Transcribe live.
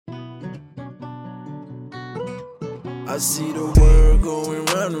I see the world going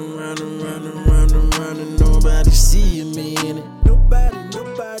round and round and round and round and round, and nobody seeing me in it. Nobody.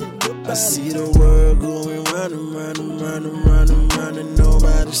 I see the world going round and round and round and round and round, and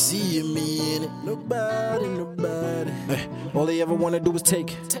nobody seeing me in it. Nobody. Hey, all they ever wanna do is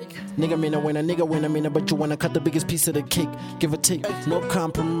take. Nigga mean I win, a nigga win, I mean, but you wanna cut the biggest piece of the cake. Give or take, no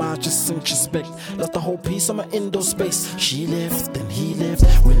compromise, just introspect. Lost the whole piece of my indoor space. She left, then he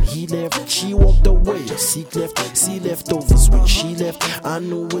left. When he left, she walked away. Seek left, see leftovers. When she left, I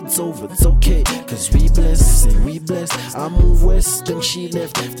knew it's over, it's okay. Cause we blessed, say we blessed. I moved west, then she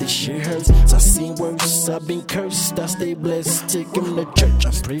left. This shit hurts, I seen worse. I've been cursed, I stay blessed. Take him to church,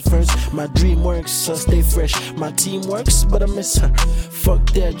 I pray first. My dream works, I stay fresh. My team works, but I miss her.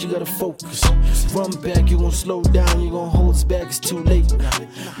 Fuck that, you gotta focus. Run back, you gon' slow down, you gon' hold us back, it's too late now.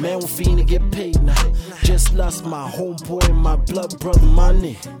 Man, we're fiending get paid now. Just lost my homeboy, my blood brother, my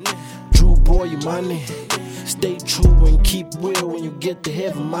nigga. Drew boy, you my nigga. Stay true and keep real when you get to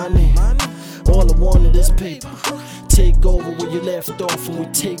heaven, my nigga. All I wanted is paper. Take over where you left off, and we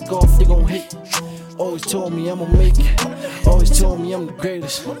take off, they gon' hate. Always told me I'ma make it. Always told me I'm the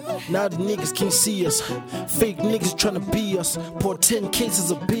greatest. Now the niggas can't see us. Fake niggas tryna be us. Pour 10 cases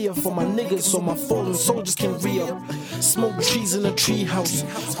of beer for my niggas so my fallen soldiers can re-up. Smoke trees in a treehouse.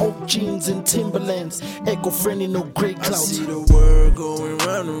 Oak jeans and Timberlands. Eco-friendly, no gray clouds. I see the world going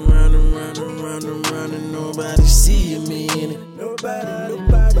round and round and round and round and round, and nobody seeing me in it. Nobody.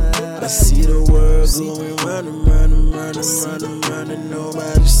 I see the world going round and round and round and round and round, and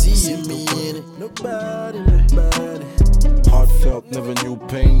nobody seeing me in it. Nobody. Heartfelt, never knew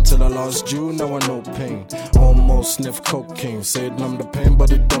pain till I lost you, now I know pain. Almost sniff cocaine, say it numb the pain,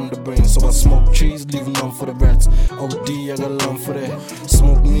 but it numb the brain. So I smoke trees, leave none for the rats. OD, I got lung for that.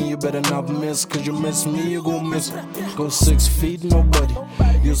 Smoke me, you better not miss, cause you miss me, you gon' miss. Go 6 feet, nobody.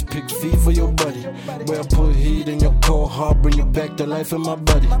 Use pick feet for your buddy. Where I put heat in your cold heart, bring you back to life in my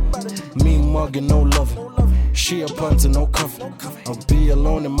body. Me mugging, no loving. She a punter, no cuffing. I'll be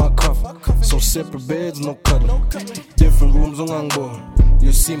alone in my coffin. So separate beds, no cuddling. Different rooms on Angbo.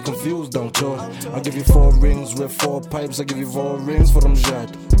 You seem confused, don't you? I'll give you 4 rings with 4 pipes. I'll give you 4 rings for them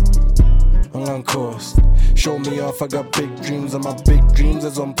jad. On course. Show me off, I got big dreams, and my big dreams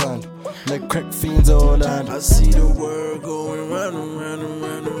is on plan. Like crack fiends all on. I see the world going round and round and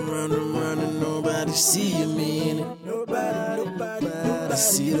round and round and round, and nobody seeing me in it. Nobody. I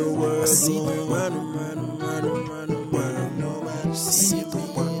see the world going round and round.